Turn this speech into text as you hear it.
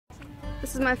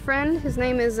This is my friend. His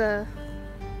name is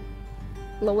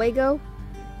Luego.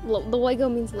 Luego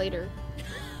means later.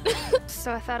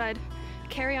 So I thought I'd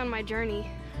carry on my journey.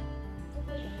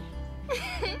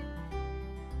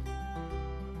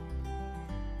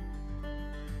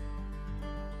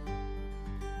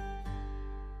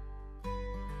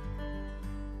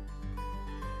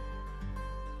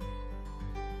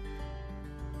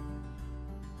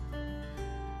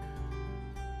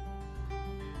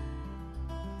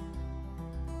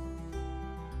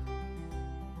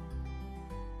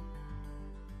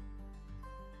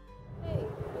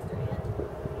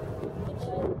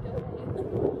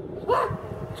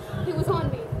 He was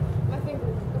on me. My finger.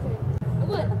 Okay. A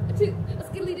one, a two, a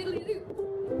skiddly diddly doo.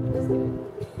 Just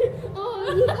kidding. Oh,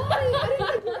 he's on me. I didn't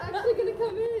think you were actually gonna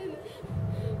come in.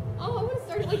 Oh, I want to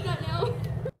start it like that now.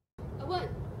 A one,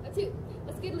 a two, a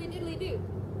skiddly diddly doo.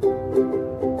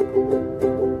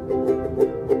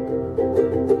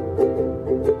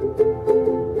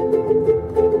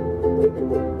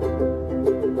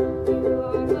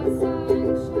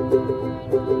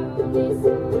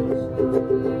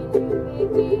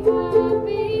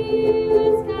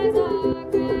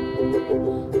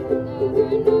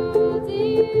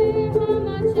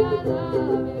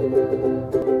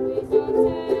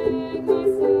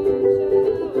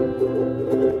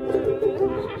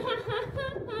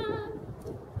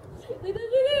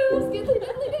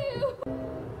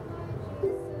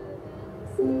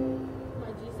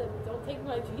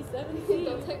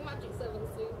 Don't take my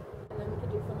G7C. And then we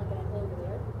could do from like an angle over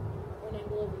there, or an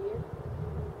angle over here.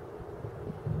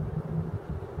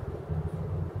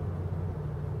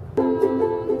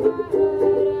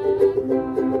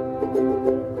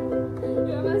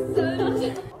 You're my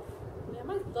sunshine. Yeah,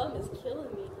 my thumb is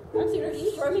killing me. I'm seriously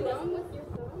struggling with your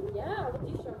thumb? Yeah, what do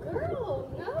you struggle with? Girl,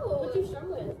 no. What do you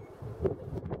struggle with?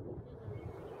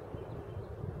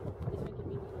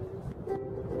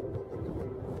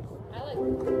 I like.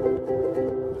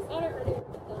 It's not hurting.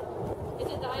 Is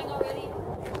it dying already?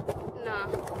 Nah.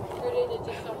 Or did it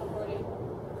just stop recording?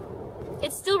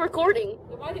 It's still recording.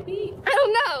 Then why'd it be? I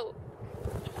don't know.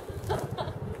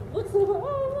 Looks like, oh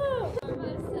no!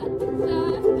 This is a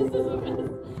mess.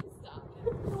 Stop.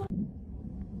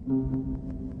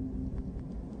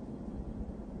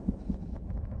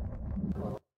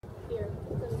 Here,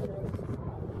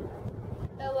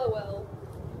 LOL.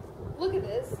 Look at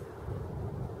this.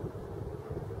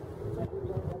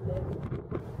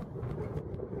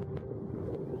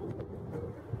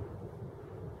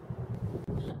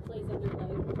 Plays under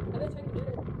light. I bet I can do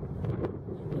it.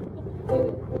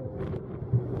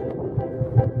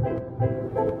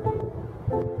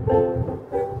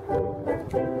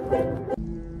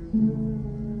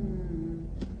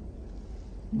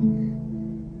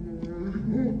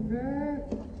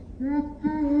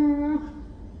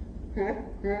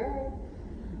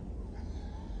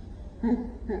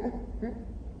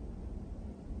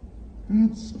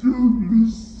 It's scared me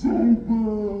so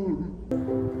bad.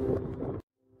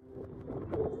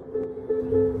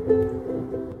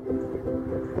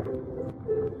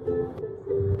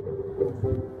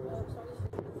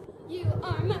 You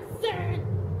are my son.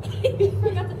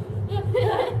 Forgot to.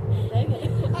 Dang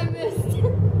it. I missed.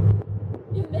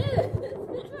 You missed.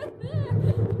 It's right there.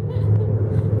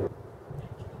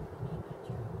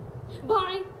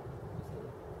 Bye.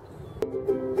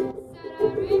 Said I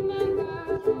remember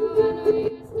when we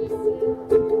used to sit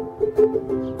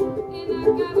in our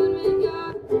government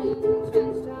garden in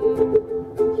Trenchtown.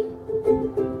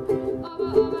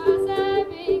 Over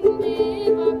serving the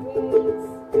hypocrites,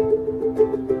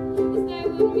 as they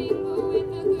would mingle with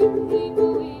the good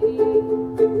people we need.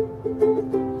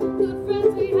 Good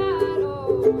friends we had, oh,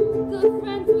 good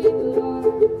friends we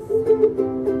lost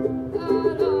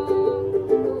along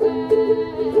the way.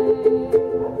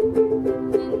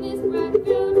 In this bright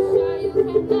future, you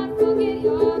cannot forget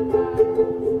your past.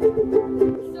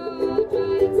 So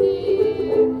dry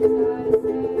tears, I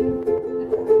say,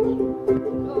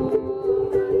 no, I'm not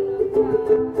cry.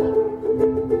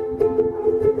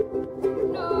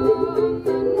 No,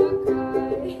 I'm not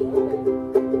cry.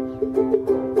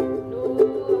 No,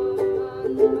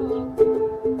 I'm not cry.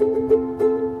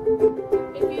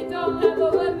 If you don't have a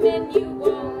woman, you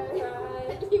won't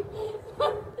cry. You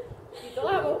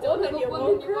don't have a woman, you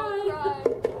won't cry.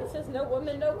 It says no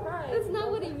woman, no cry. That's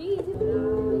not what he means.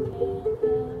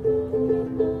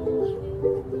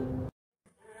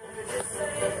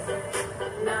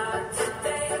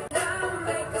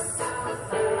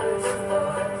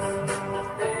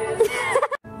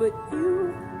 But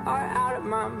you are out of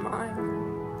my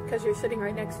mind. Because you're sitting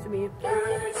right next to me.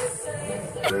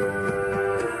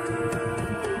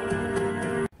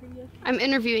 I'm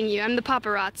interviewing you. I'm the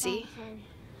paparazzi. Oh, sorry.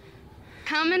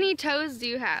 How many toes do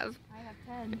you have? I have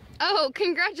 10. Oh,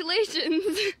 congratulations.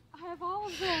 I have all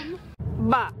of them.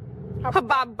 Ba, ha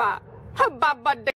ba ba, ha ba ba.